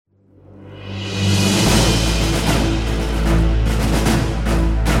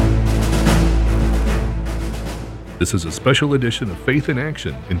This is a special edition of Faith in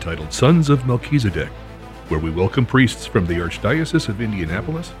Action entitled Sons of Melchizedek, where we welcome priests from the Archdiocese of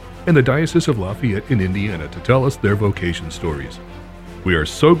Indianapolis and the Diocese of Lafayette in Indiana to tell us their vocation stories. We are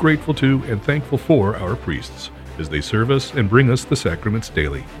so grateful to and thankful for our priests as they serve us and bring us the sacraments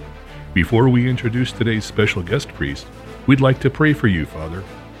daily. Before we introduce today's special guest priest, we'd like to pray for you, Father.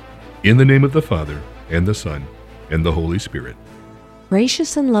 In the name of the Father, and the Son, and the Holy Spirit.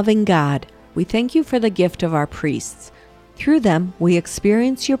 Gracious and loving God, we thank you for the gift of our priests. Through them, we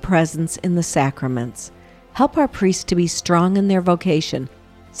experience your presence in the sacraments. Help our priests to be strong in their vocation.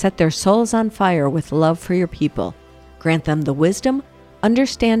 Set their souls on fire with love for your people. Grant them the wisdom,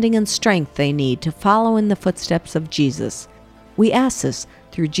 understanding, and strength they need to follow in the footsteps of Jesus. We ask this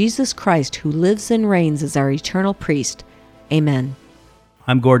through Jesus Christ, who lives and reigns as our eternal priest. Amen.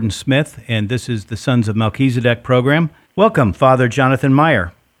 I'm Gordon Smith, and this is the Sons of Melchizedek program. Welcome, Father Jonathan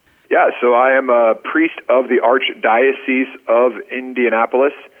Meyer. Yeah, so I am a priest of the Archdiocese of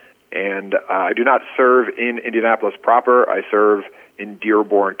Indianapolis, and I do not serve in Indianapolis proper. I serve in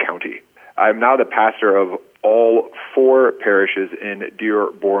Dearborn County. I'm now the pastor of all 4 parishes in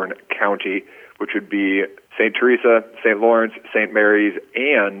Dearborn County, which would be St. Teresa, St. Lawrence, St. Mary's,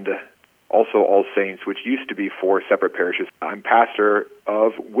 and also All Saints, which used to be 4 separate parishes. I'm pastor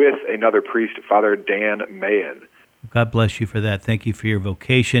of, with another priest, Father Dan Mahan. God bless you for that. Thank you for your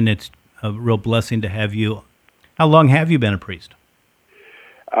vocation. It's a real blessing to have you. How long have you been a priest?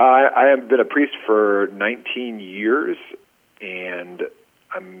 I have been a priest for 19 years, and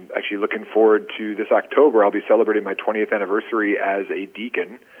I'm actually looking forward to this October. I'll be celebrating my 20th anniversary as a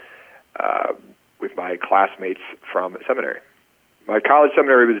deacon with my classmates from seminary. My college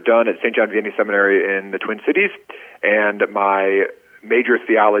seminary was done at St. John Vianney Seminary in the Twin Cities, and my major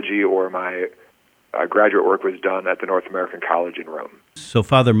theology or my graduate work was done at the North American College in Rome. So,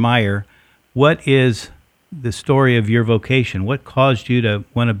 Father Meyer, what is the story of your vocation? What caused you to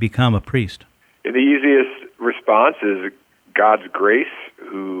want to become a priest? And the easiest response is God's grace,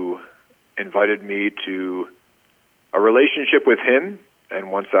 who invited me to a relationship with Him,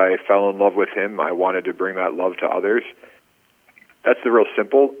 and once I fell in love with Him, I wanted to bring that love to others. That's the real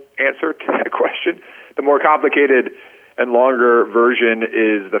simple answer to that question. The more complicated and longer version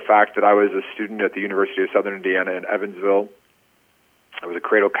is the fact that I was a student at the University of Southern Indiana in Evansville. I was a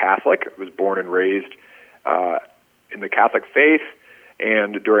cradle Catholic. I was born and raised in the Catholic faith,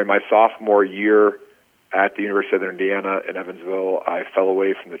 and during my sophomore year at the University of Southern Indiana in Evansville, I fell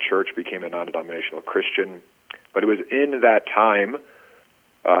away from the church, became a non-denominational Christian. But it was in that time,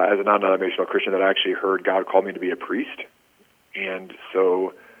 as a non-denominational Christian, that I actually heard God call me to be a priest. And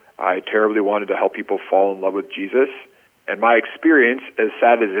so I terribly wanted to help people fall in love with Jesus. And my experience, as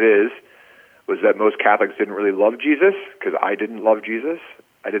sad as it is, was that most Catholics didn't really love Jesus because I didn't love Jesus.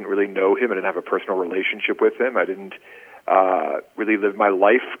 I didn't really know Him. I didn't have a personal relationship with Him. I didn't really live my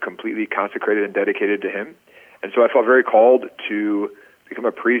life completely consecrated and dedicated to Him. And so I felt very called to become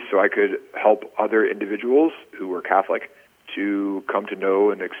a priest so I could help other individuals who were Catholic to come to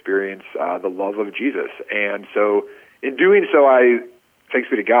know and experience the love of Jesus. And so in doing so, thanks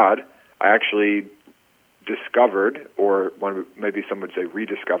be to God, I actually discovered, or maybe some would say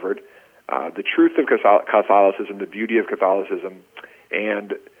rediscovered, the truth of Catholicism, the beauty of Catholicism.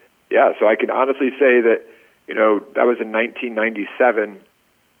 And yeah, so I can honestly say that, that was in 1997,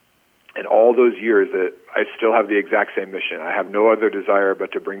 and all those years that I still have the exact same mission. I have no other desire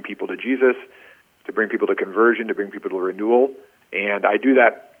but to bring people to Jesus, to bring people to conversion, to bring people to renewal. And I do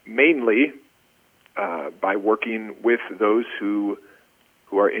that mainly by working with those who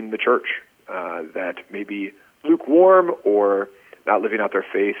are in the church that may be lukewarm or not living out their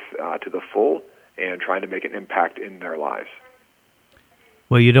faith to the full and trying to make an impact in their lives.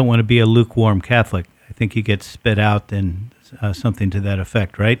 Well, you don't want to be a lukewarm Catholic. I think you get spit out and something to that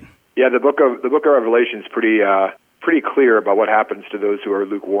effect, right? Yeah, the book of Revelation is pretty clear about what happens to those who are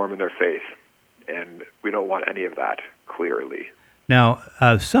lukewarm in their faith, and we don't want any of that, clearly. Now,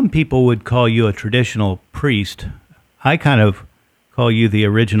 some people would call you a traditional priest. I kind of call you the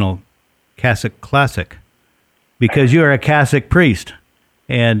original Catholic classic because you're a Catholic priest,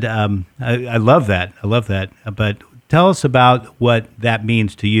 and I love that. I love that. But tell us about what that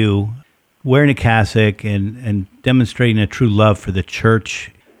means to you, wearing a cassock and demonstrating a true love for the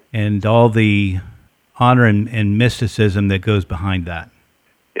church and all the honor and mysticism that goes behind that.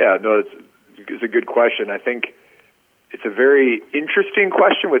 Yeah, no, it's a good question. I think it's a very interesting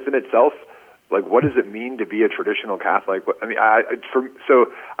question within itself. Like, what does it mean to be a traditional Catholic? I mean,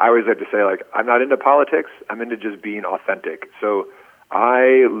 so I always like to say, like, I'm not into politics. I'm into just being authentic. So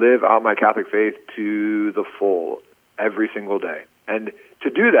I live out my Catholic faith to the full every single day. And to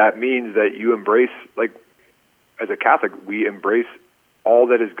do that means that you embrace, like, as a Catholic, we embrace all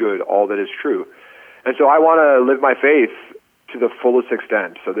that is good, all that is true. And so I want to live my faith to the fullest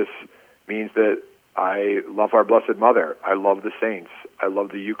extent. So this means that I love our Blessed Mother. I love the saints. I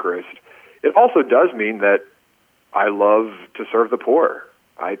love the Eucharist. It also does mean that I love to serve the poor.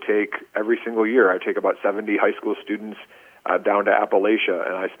 I take, every single year, I take about 70 high school students down to Appalachia,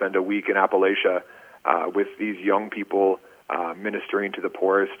 and I spend a week in Appalachia with these young people ministering to the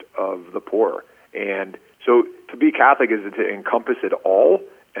poorest of the poor. And so to be Catholic is to encompass it all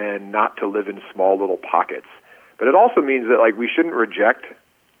and not to live in small little pockets. But it also means that we shouldn't reject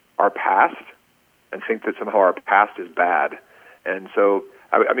our past and think that somehow our past is bad. And so,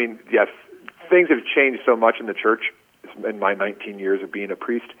 I mean, yes, things have changed so much in the church in my 19 years of being a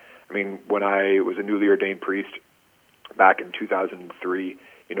priest. I mean, when I was a newly ordained priest back in 2003,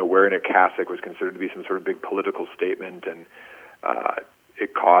 wearing a cassock was considered to be some sort of big political statement, and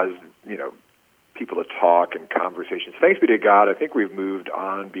it caused, people to talk and conversations. Thanks be to God, I think we've moved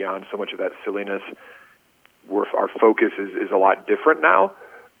on beyond so much of that silliness. Our focus is a lot different now,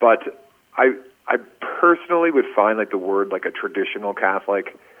 but I personally would find the word a traditional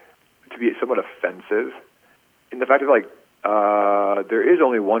Catholic to be somewhat offensive in the fact that there is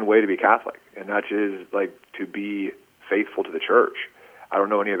only one way to be Catholic, and that is to be faithful to the Church. I don't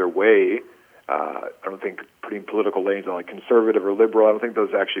know any other way. I don't think putting political lanes on conservative or liberal, I don't think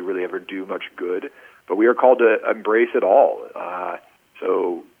those actually really ever do much good. But we are called to embrace it all.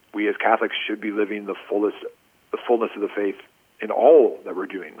 So we as Catholics should be living the fullness of the faith in all that we're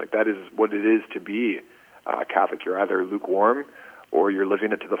doing. That is what it is to be Catholic. You're either lukewarm or you're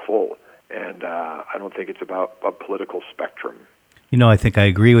living it to the full. And I don't think it's about a political spectrum. I think I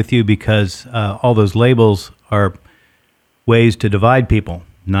agree with you, because all those labels are ways to divide people,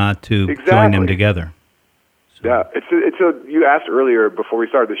 not to join them together. So. Yeah, you asked earlier before we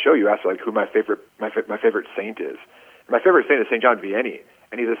started the show. You asked who my favorite saint is. And my favorite saint is Saint John Vianney,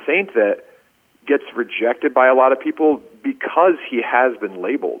 and he's a saint that gets rejected by a lot of people because he has been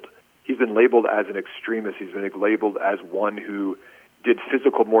labeled. He's been labeled as an extremist. He's been labeled as one who did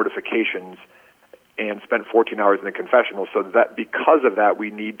physical mortifications and spent 14 hours in the confessional. So that because of that,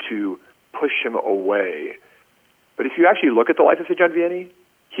 we need to push him away. But if you actually look at the life of St. John Vianney,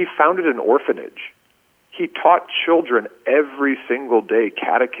 he founded an orphanage. He taught children every single day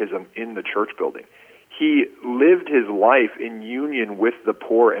catechism in the church building. He lived his life in union with the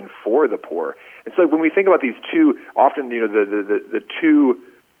poor and for the poor. And so when we think about these two, often the two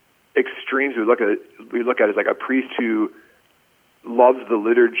extremes we look at is a priest who loves the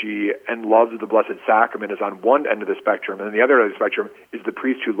liturgy and loves the Blessed Sacrament is on one end of the spectrum, and then the other end of the spectrum is the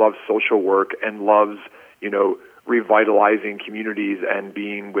priest who loves social work and loves revitalizing communities and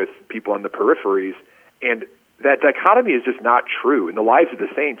being with people on the peripheries. And that dichotomy is just not true. In the lives of the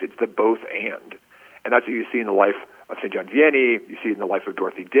saints, it's the both and. And that's what you see in the life of St. John Vianney, you see it in the life of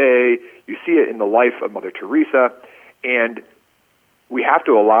Dorothy Day, you see it in the life of Mother Teresa, and we have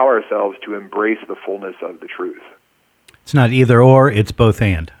to allow ourselves to embrace the fullness of the truth. It's not either or, it's both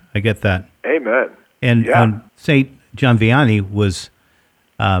and. I get that. Amen. And St. John Vianney was,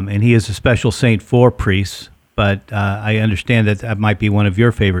 and he is a special saint for priests, but I understand that might be one of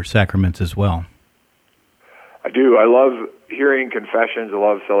your favorite sacraments as well. I do. I love hearing confessions. I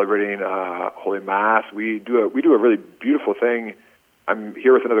love celebrating Holy Mass. We do a really beautiful thing. I'm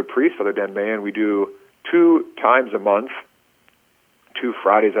here with another priest, Father Dan Mahan. We do 2 times a month, 2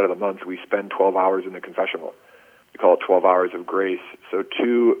 Fridays out of the month, we spend 12 hours in the confessional. We call it 12 hours of grace. So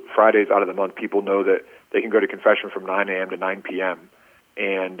 2 Fridays out of the month, people know that they can go to confession from 9 a.m. to 9 p.m.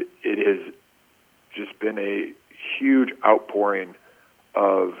 And it has just been a huge outpouring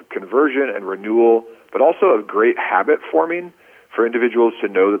of conversion and renewal, but also of great habit forming for individuals to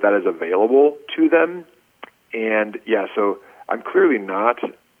know that that is available to them. And so I'm clearly not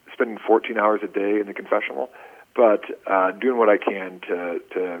spending 14 hours a day in the confessional, but doing what I can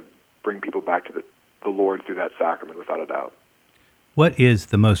to bring people back to the Lord through that sacrament, without a doubt. What is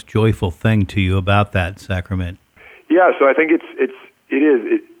the most joyful thing to you about that sacrament? Yeah, so I think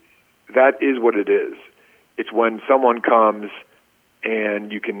that is what it is. It's when someone comes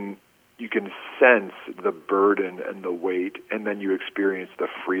and you can sense the burden and the weight, and then you experience the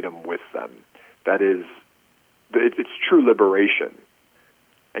freedom with them. That is, it's true liberation,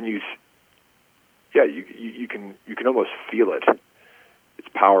 and you can almost feel it. It's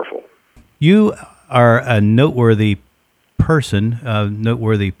powerful. You are a noteworthy person, a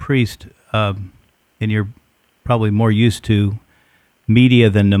noteworthy priest, and you're probably more used to media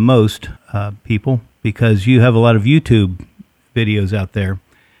than the most people, because you have a lot of YouTube videos out there.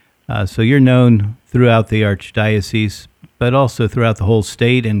 So you're known throughout the Archdiocese, but also throughout the whole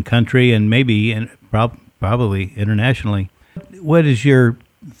state and country, and maybe probably internationally. What is your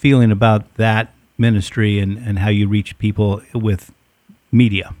feeling about that ministry and how you reach people with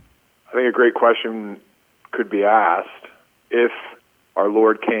media? I think a great question could be asked. If our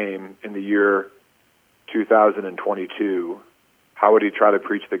Lord came in the year 2022, how would he try to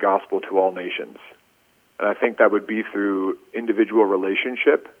preach the gospel to all nations? And I think that would be through individual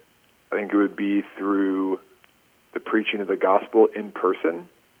relationship. I think it would be through the preaching of the gospel in person.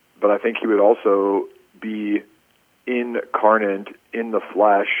 But I think he would also be incarnate in the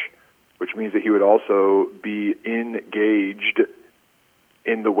flesh, which means that he would also be engaged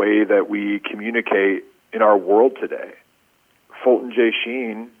in the way that we communicate in our world today. Fulton J.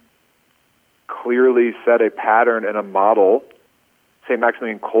 Sheen clearly set a pattern and a model. St.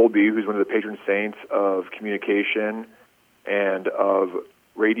 Maximilian Kolbe, who's one of the patron saints of communication and of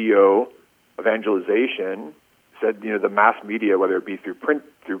radio evangelization, said, the mass media, whether it be through print,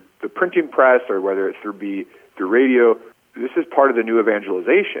 through the printing press, or whether it be through radio, this is part of the new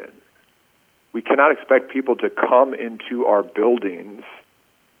evangelization. We cannot expect people to come into our buildings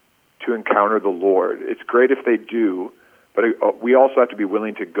to encounter the Lord. It's great if they do, but we also have to be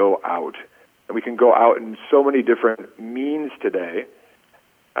willing to go out. And we can go out in so many different means today.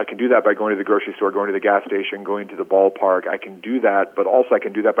 I can do that by going to the grocery store, going to the gas station, going to the ballpark. I can do that, but also I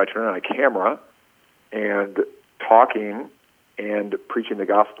can do that by turning on a camera and talking and preaching the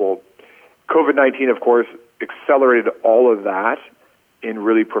gospel. COVID-19, of course, accelerated all of that in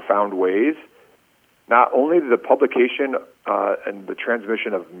really profound ways. Not only the publication and the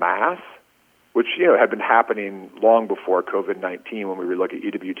transmission of Mass, which had been happening long before COVID-19 when we look at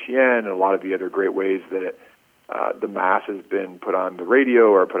EWTN and a lot of the other great ways that the Mass has been put on the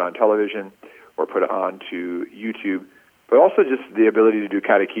radio or put on television or put onto YouTube, but also just the ability to do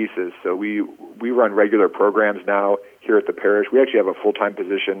catechesis. So we run regular programs now here at the parish. We actually have a full-time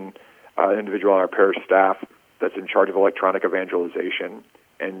position, individual on our parish staff that's in charge of electronic evangelization,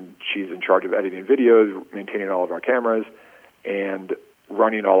 and she's in charge of editing videos, maintaining all of our cameras, and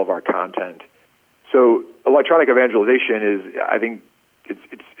running all of our content. So electronic evangelization is, I think,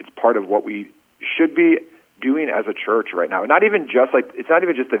 it's part of what we should be doing as a church right now. It's not even just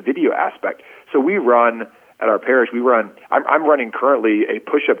the video aspect. So we run at our parish. I'm running currently a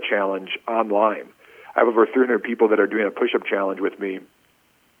push-up challenge online. I have over 300 people that are doing a push-up challenge with me.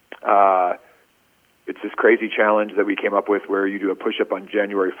 It's this crazy challenge that we came up with where you do a push-up on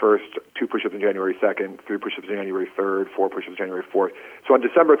January 1st, 2 push-ups on January 2nd, 3 push-ups on January 3rd, 4 push-ups on January 4th. So on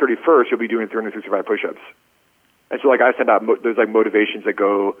December 31st, you'll be doing 365 push-ups. And so I send out, there's motivations that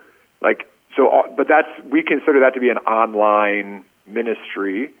go but we consider that to be an online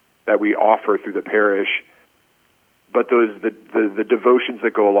ministry that we offer through the parish. But the devotions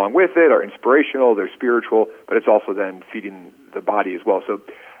that go along with it are inspirational, they're spiritual, but it's also then feeding the body as well. So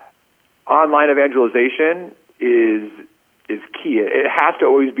online evangelization is key. It has to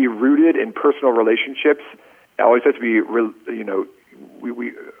always be rooted in personal relationships. It always has to be,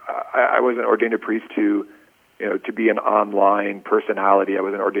 I wasn't ordained a priest to be an online personality. I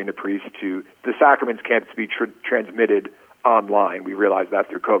wasn't ordained a priest the sacraments can't be transmitted online. We realized that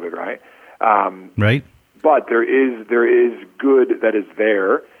through COVID, right? Right. But there is good that is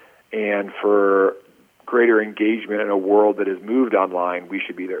there, and for greater engagement in a world that has moved online, we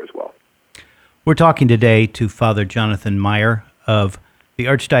should be there as well. We're talking today to Father Jonathan Meyer of the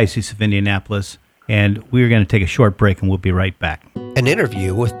Archdiocese of Indianapolis, and we're going to take a short break, and we'll be right back. An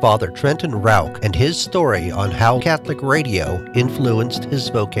interview with Father Trenton Rauch and his story on how Catholic radio influenced his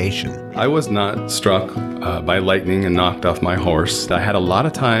vocation. I was not struck by lightning and knocked off my horse. I had a lot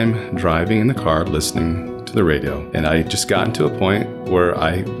of time driving in the car listening to the radio, and I just gotten to a point where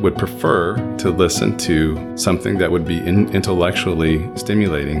I would prefer to listen to something that would be intellectually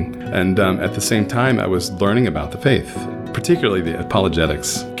stimulating. And at the same time, I was learning about the faith, particularly the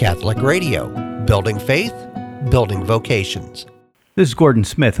apologetics. Catholic radio, building faith, building vocations. This is Gordon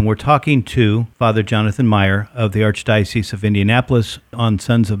Smith, and we're talking to Father Jonathan Meyer of the Archdiocese of Indianapolis on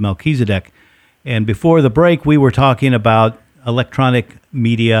Sons of Melchizedek. And before the break, we were talking about electronic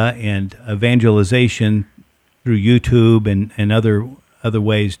media and evangelization through YouTube and other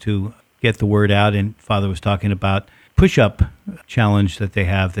ways to get the word out. And Father was talking about push-up challenge that they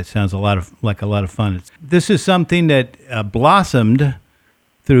have that sounds like a lot of fun. This is something that blossomed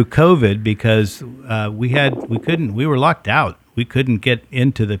through COVID because we were locked out. We couldn't get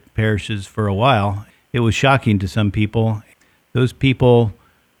into the parishes for a while. It was shocking to some people. Those people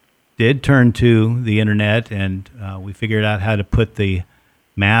did turn to the internet, and we figured out how to put the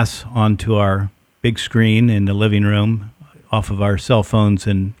Mass onto our big screen in the living room off of our cell phones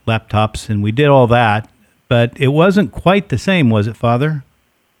and laptops, and we did all that. But it wasn't quite the same, was it, Father?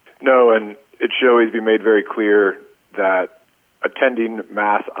 No, and it should always be made very clear that attending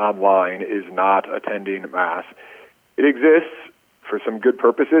Mass online is not attending Mass. It exists for some good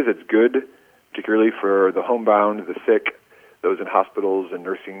purposes. It's good, particularly for the homebound, the sick, those in hospitals and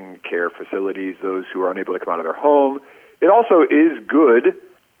nursing care facilities, those who are unable to come out of their home. It also is good.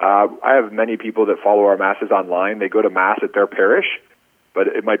 I have many people that follow our Masses online. They go to Mass at their parish, but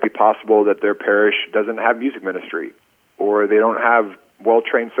it might be possible that their parish doesn't have music ministry, or they don't have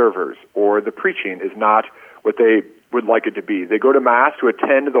well-trained servers, or the preaching is not what they would like it to be. They go to Mass to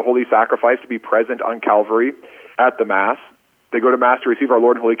attend the Holy Sacrifice, to be present on Calvary at the Mass. They go to Mass to receive our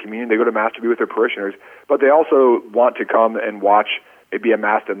Lord in Holy Communion. They go to Mass to be with their parishioners, but they also want to come and watch maybe a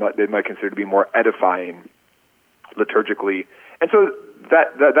Mass that they might consider to be more edifying liturgically. And so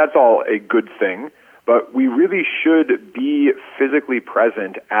that's all a good thing, but we really should be physically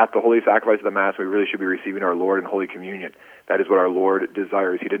present at the Holy Sacrifice of the Mass. We really should be receiving our Lord in Holy Communion. That is what our Lord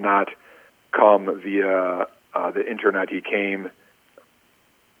desires. He did not come via the internet. He came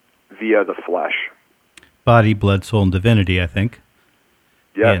via the flesh. Body, blood, soul, and divinity, I think.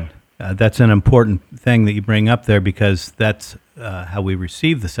 Yes. And that's an important thing that you bring up there, because that's how we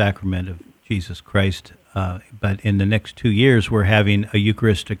receive the sacrament of Jesus Christ. But in the next 2 years, we're having a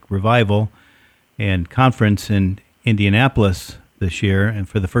Eucharistic revival and conference in Indianapolis this year, and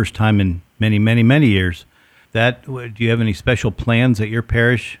for the first time in many, many, many years. Do you have any special plans at your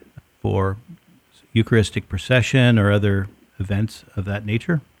parish for Eucharistic procession or other events of that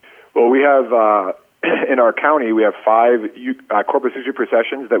nature? Well, we have... in our county, we have 5 Corpus Christi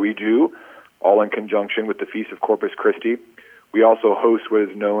processions that we do, all in conjunction with the Feast of Corpus Christi. We also host what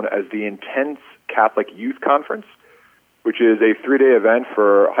is known as the Intense Catholic Youth Conference, which is a 3-day event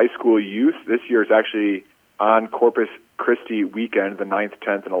for high school youth. This year is actually on Corpus Christi weekend, the 9th,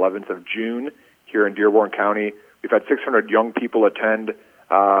 10th, and 11th of June here in Dearborn County. We've had 600 young people attend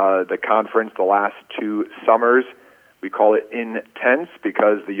the conference the last 2 summers. We call it Intense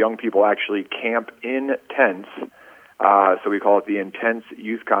because the young people actually camp in tents. So we call it the Intense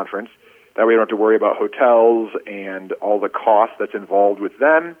Youth Conference. That way you don't have to worry about hotels and all the cost that's involved with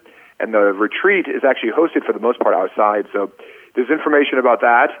them. And the retreat is actually hosted for the most part outside. So there's information about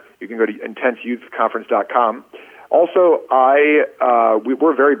that. You can go to intenseyouthconference.com. Also,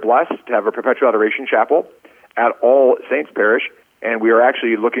 we're very blessed to have a perpetual adoration chapel at All Saints Parish. And we are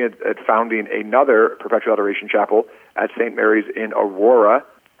actually looking at founding another perpetual adoration chapel at St. Mary's in Aurora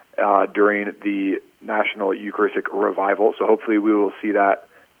during the National Eucharistic Revival. So hopefully we will see that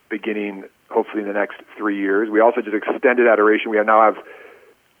beginning, hopefully in the next 3 years. We also just extended adoration. We now have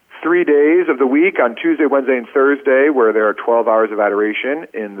 3 days of the week on Tuesday, Wednesday, and Thursday where there are 12 hours of adoration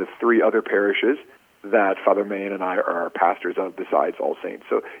in the 3 other parishes that Father Mayen and I are pastors of besides All Saints.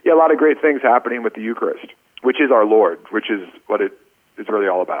 So, yeah, a lot of great things happening with the Eucharist, which is our Lord, which is what it is really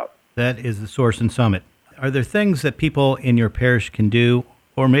all about. That is the source and summit. Are there things that people in your parish can do,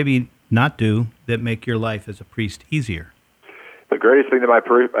 or maybe not do, that make your life as a priest easier? The greatest thing that my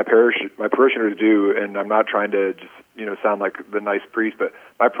parishioners do, and I'm not trying to just sound like the nice priest, but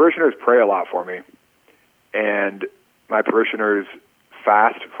my parishioners pray a lot for me, and my parishioners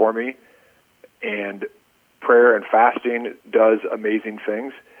fast for me, and prayer and fasting does amazing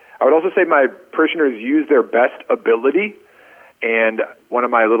things. I would also say my parishioners use their best ability, and one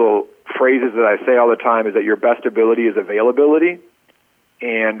of my little phrases that I say all the time is that your best ability is availability,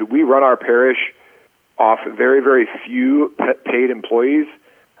 and we run our parish off very, very few paid employees.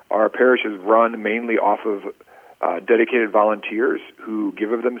 Our parish is run mainly off of dedicated volunteers who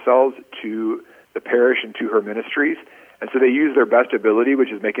give of themselves to the parish and to her ministries, and so they use their best ability,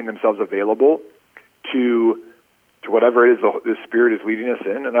 which is making themselves available to whatever it is the Spirit is leading us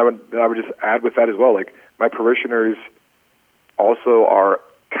in. And I would just add with that as well, like my parishioners also are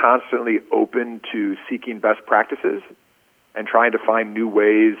constantly open to seeking best practices and trying to find new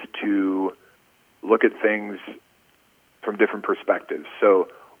ways to look at things from different perspectives. So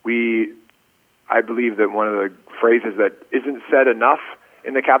I believe that one of the phrases that isn't said enough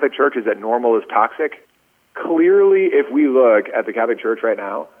in the Catholic Church is that normal is toxic. Clearly, if we look at the Catholic Church right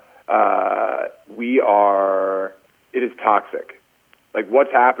now, it is toxic. Like,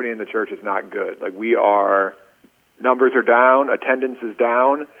 what's happening in the church is not good. Like, numbers are down, attendance is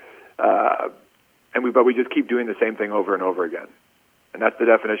down, but we just keep doing the same thing over and over again. And that's the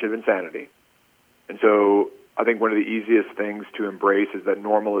definition of insanity. And so I think one of the easiest things to embrace is that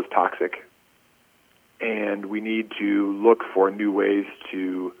normal is toxic, and we need to look for new ways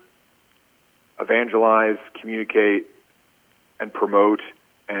to evangelize, communicate, and promote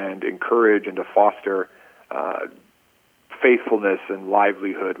and encourage and to foster faithfulness and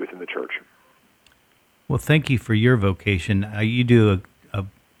livelihood within the church. Well, thank you for your vocation. You do a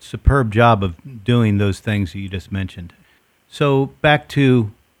superb job of doing those things that you just mentioned. So back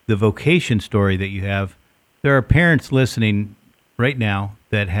to the vocation story that you have. There are parents listening right now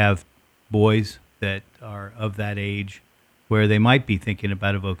that have boys that are of that age where they might be thinking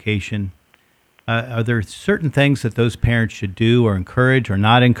about a vocation. Are there certain things that those parents should do or encourage or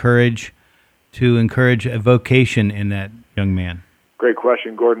not encourage to encourage a vocation in that young man? Great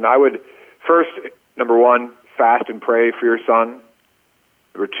question, Gordon. I would first, number one, fast and pray for your son.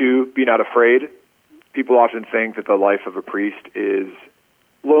 Number two, be not afraid. People often think that the life of a priest is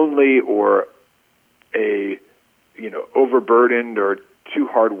lonely or overburdened or too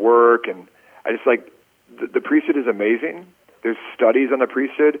hard work. And I just the priesthood is amazing. There's studies on the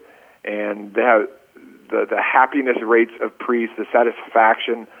priesthood, and they have the happiness rates of priests, the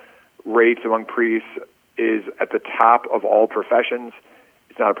satisfaction rates among priests is at the top of all professions.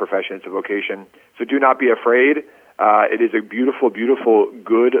 It's not a profession, it's a vocation. So do not be afraid. It is a beautiful, beautiful,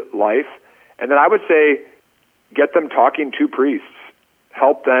 good life. And then I would say get them talking to priests.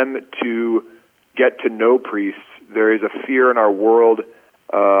 Help them to get to know priests. There is a fear in our world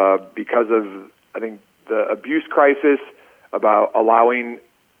because of, I think, the abuse crisis about allowing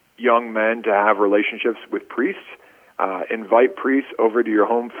young men to have relationships with priests. Invite priests over to your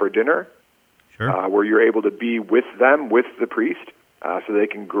home for dinner, Sure. Where you're able to be with them, with the priest, so they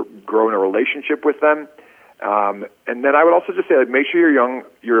can grow in a relationship with them. And then I would also just say, make sure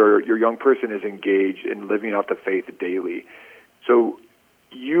your young person is engaged in living out the faith daily. So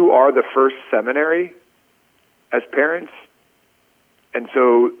you are the first seminary as parents, and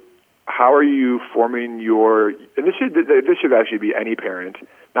so how are you forming your? And this should actually be any parent,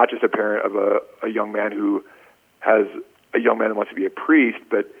 not just a parent of a young man who has a young man that wants to be a priest,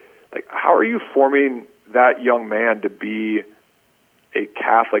 but how are you forming that young man to be a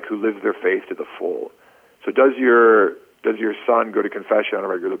Catholic who lives their faith to the full? So does your son go to confession on a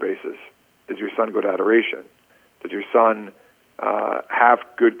regular basis? Does your son go to adoration? Does your son have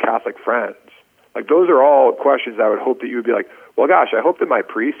good Catholic friends? Those are all questions I would hope that you would be well, gosh, I hope that my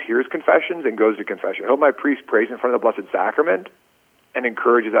priest hears confessions and goes to confession. I hope my priest prays in front of the Blessed Sacrament and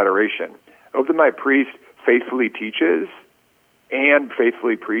encourages adoration. I hope that my priest faithfully teaches and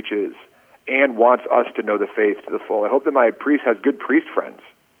faithfully preaches and wants us to know the faith to the full. I hope that my priest has good priest friends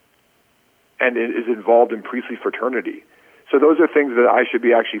and is involved in priestly fraternity. So those are things that I should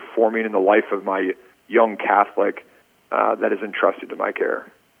be actually forming in the life of my young Catholic that is entrusted to my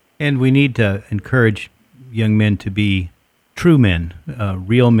care. And we need to encourage young men to be true men,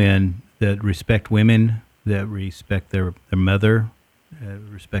 real men that respect women, that respect their mother,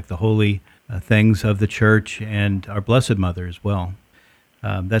 respect the holy things of the church and our Blessed Mother as well.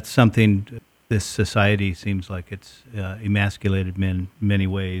 That's something this society seems like it's emasculated men in many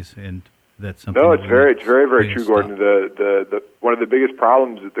ways, and that's something. No, it's very true, Gordon. The one of the biggest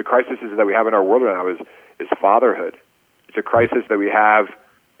problems, the crises that we have in our world right now is fatherhood. It's a crisis that we have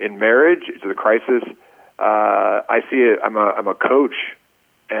in marriage. It's a crisis. I see it. I'm a coach,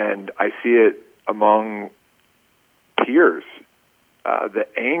 and I see it among peers. The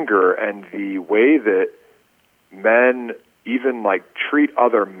anger and the way that men even treat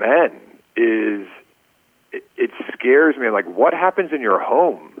other men it scares me. What happens in your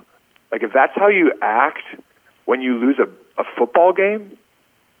home? If that's how you act when you lose a football game,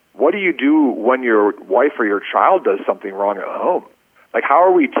 what do you do when your wife or your child does something wrong at home? How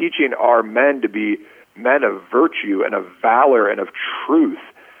are we teaching our men to be men of virtue and of valor and of truth?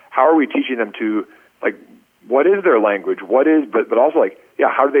 How are we teaching them to, what is their language? What is, but also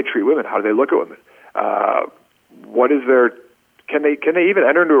how do they treat women? How do they look at women? What is their, can they even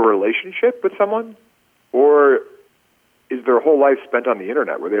enter into a relationship with someone? Or is their whole life spent on the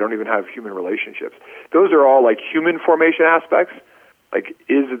internet where they don't even have human relationships? Those are all human formation aspects.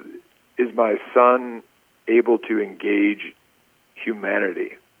 Is my son able to engage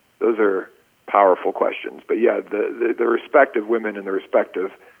humanity? Those are powerful questions. But yeah, the respect of women and the respect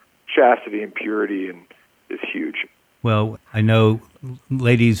of chastity and purity is huge. Well, I know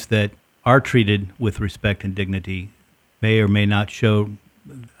ladies that are treated with respect and dignity may or may not show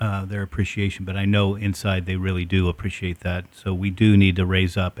their appreciation, but I know inside they really do appreciate that. So we do need to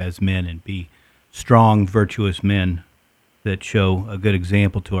raise up as men and be strong, virtuous men that show a good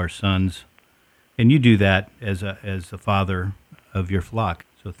example to our sons. And you do that as the father of your flock.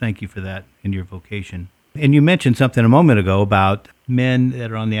 So thank you for that in your vocation. And you mentioned something a moment ago about men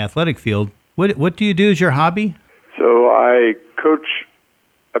that are on the athletic field. What do you do as your hobby? So I coach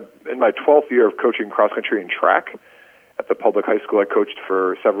in my 12th year of coaching cross country and track at the public high school. I coached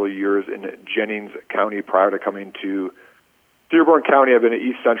for several years in Jennings County prior to coming to Dearborn County, I've been at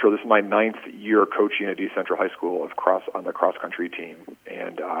East Central. This is my 9th year coaching at East Central High School on the cross-country team,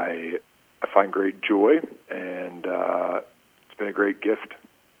 and I find great joy, and it's been a great gift.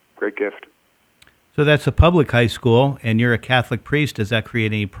 Great gift. So that's a public high school, and you're a Catholic priest. Does that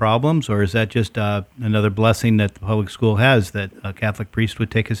create any problems, or is that just another blessing that the public school has, that a Catholic priest would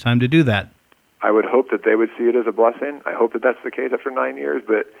take his time to do that? I would hope that they would see it as a blessing. I hope that that's the case after 9 years.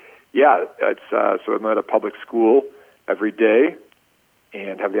 But, yeah, it's so I'm at a public school every day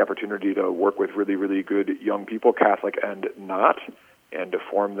and have the opportunity to work with really, really good young people, Catholic and not, and to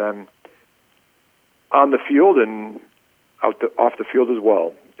form them on the field and off the field as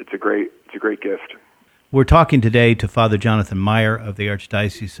well. It's a great gift. We're talking today to Father Jonathan Meyer of the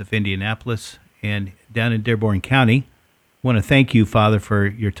Archdiocese of Indianapolis and down in Dearborn County. I want to thank you, Father, for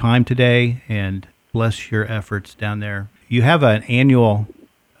your time today and bless your efforts down there. You have an annual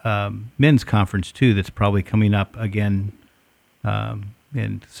men's conference, too, that's probably coming up again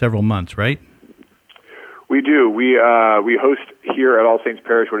in several months, right? We do. We host here at All Saints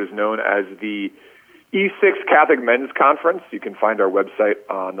Parish what is known as the E6 Catholic Men's Conference. You can find our website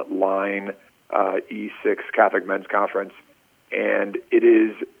online, E6 Catholic Men's Conference, and it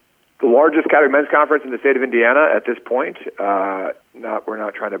is the largest Catholic Men's Conference in the state of Indiana at this point. We're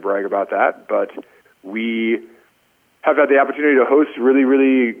not trying to brag about that, but we have had the opportunity to host really,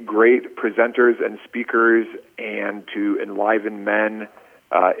 really great presenters and speakers and to enliven men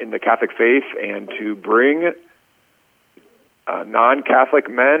in the Catholic faith and to bring non-Catholic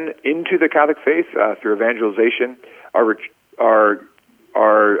men into the Catholic faith through evangelization. Our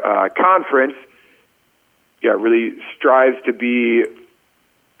conference really strives to be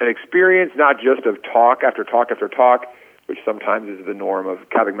an experience not just of talk after talk after talk, which sometimes is the norm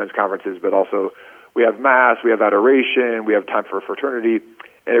of Catholic men's conferences, but also we have Mass, we have adoration, we have time for fraternity,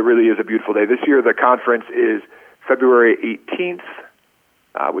 and it really is a beautiful day. This year the conference is February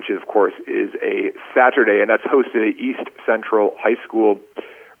 18th, which of course is a Saturday, and that's hosted at East Central High School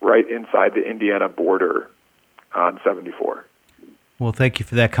right inside the Indiana border on 74. Well, thank you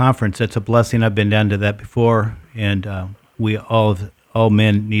for that conference. That's a blessing. I've been down to that before, and we all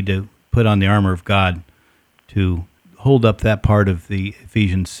men need to put on the armor of God to hold up that part of the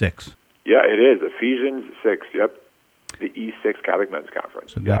Ephesians 6. Yeah, it is. Ephesians 6, yep. The E6 Catholic Men's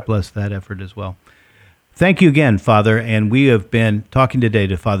Conference. So God bless that effort as well. Thank you again, Father, and we have been talking today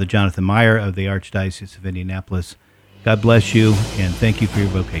to Father Jonathan Meyer of the Archdiocese of Indianapolis. God bless you, and thank you for your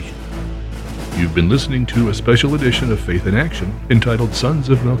vocation. You've been listening to a special edition of Faith in Action entitled Sons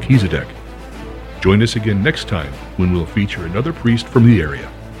of Melchizedek. Join us again next time when we'll feature another priest from the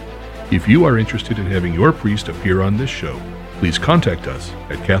area. If you are interested in having your priest appear on this show, please contact us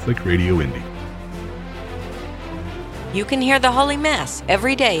at Catholic Radio Indy. You can hear the Holy Mass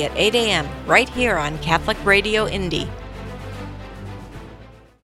every day at 8 a.m. right here on Catholic Radio Indy.